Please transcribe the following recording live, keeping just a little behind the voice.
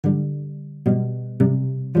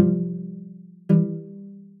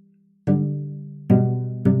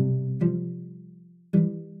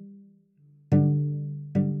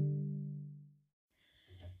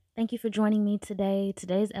Thank you for joining me today.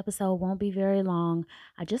 Today's episode won't be very long.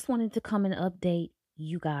 I just wanted to come and update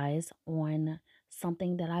you guys on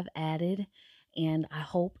something that I've added, and I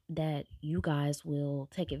hope that you guys will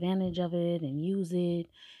take advantage of it and use it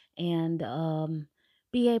and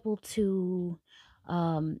be able to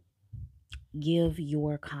um, give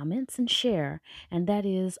your comments and share. And that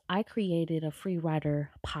is, I created a free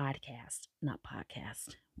writer podcast, not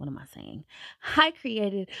podcast. What am I saying? I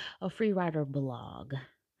created a free writer blog.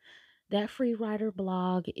 That free writer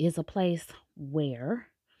blog is a place where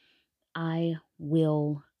I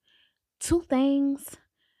will two things.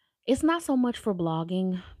 It's not so much for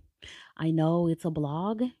blogging. I know it's a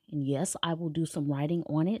blog, and yes, I will do some writing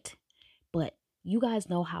on it, but you guys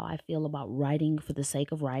know how I feel about writing for the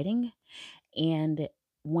sake of writing. And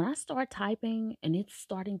when I start typing and it's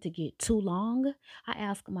starting to get too long, I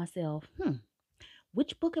ask myself,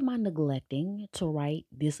 which book am I neglecting to write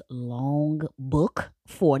this long book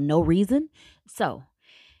for no reason? So,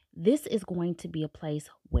 this is going to be a place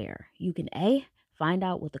where you can find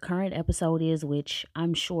out what the current episode is, which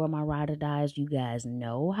I'm sure my ride or dies, you guys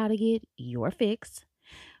know how to get your fix.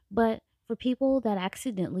 But for people that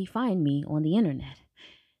accidentally find me on the internet,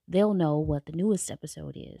 they'll know what the newest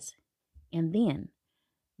episode is. And then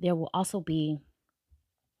there will also be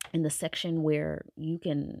in the section where you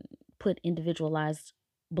can put individualized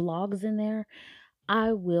blogs in there.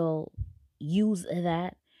 I will use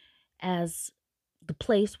that as the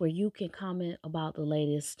place where you can comment about the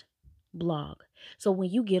latest blog. So when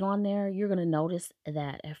you get on there, you're going to notice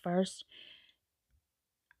that at first,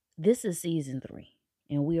 this is season 3,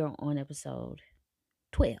 and we are on episode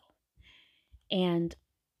 12. And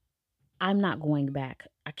I'm not going back.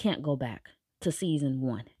 I can't go back to season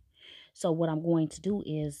 1. So what I'm going to do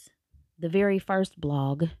is the very first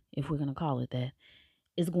blog, if we're going to call it that,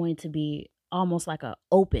 is going to be almost like a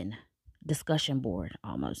open discussion board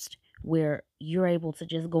almost, where you're able to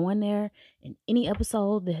just go in there and any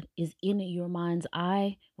episode that is in your mind's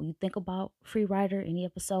eye when you think about free writer, any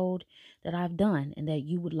episode that I've done and that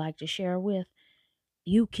you would like to share with,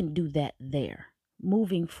 you can do that there.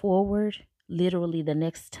 Moving forward, literally the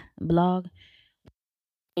next blog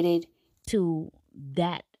related to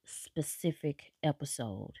that specific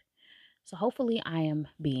episode. So hopefully I am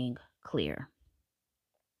being clear.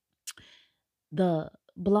 The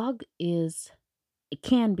blog it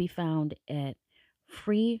can be found at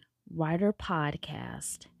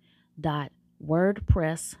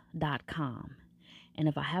freewriterpodcast.wordpress.com. And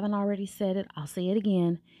if I haven't already said it, I'll say it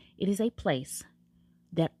again. It is a place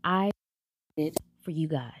that I did for you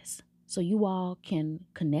guys. So you all can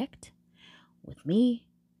connect with me,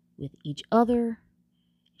 with each other,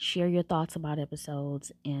 share your thoughts about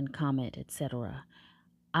episodes and comment, etc.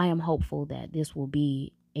 I am hopeful that this will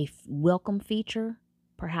be a welcome feature,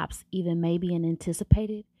 perhaps even maybe an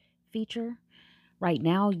anticipated feature. Right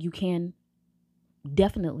now, you can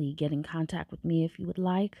definitely get in contact with me if you would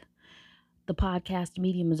like. The podcast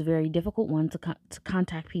medium is a very difficult one to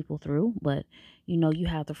contact people through, but you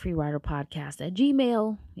have the Free Writer Podcast at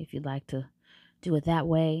Gmail if you'd like to do it that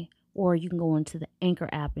way, or you can go into the Anchor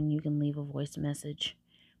app and you can leave a voice message.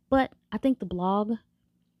 But I think the blog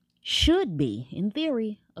should be, in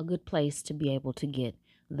theory, a good place to be able to get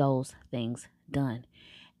those things done.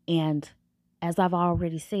 And as I've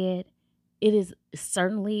already said, it is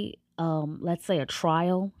certainly, let's say, a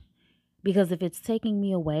trial, because if it's taking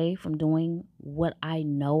me away from doing what I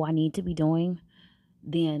know I need to be doing,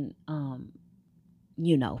 then,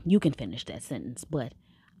 you can finish that sentence. But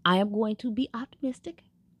I am going to be optimistic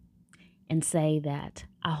and say that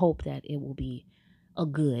I hope that it will be a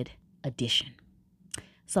good addition.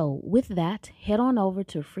 So with that, head on over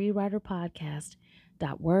to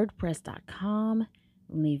freewriterpodcast.wordpress.com,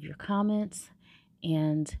 leave your comments,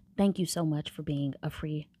 and thank you so much for being a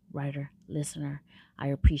free writer listener. I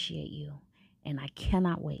appreciate you, and I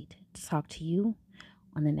cannot wait to talk to you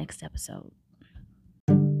on the next episode.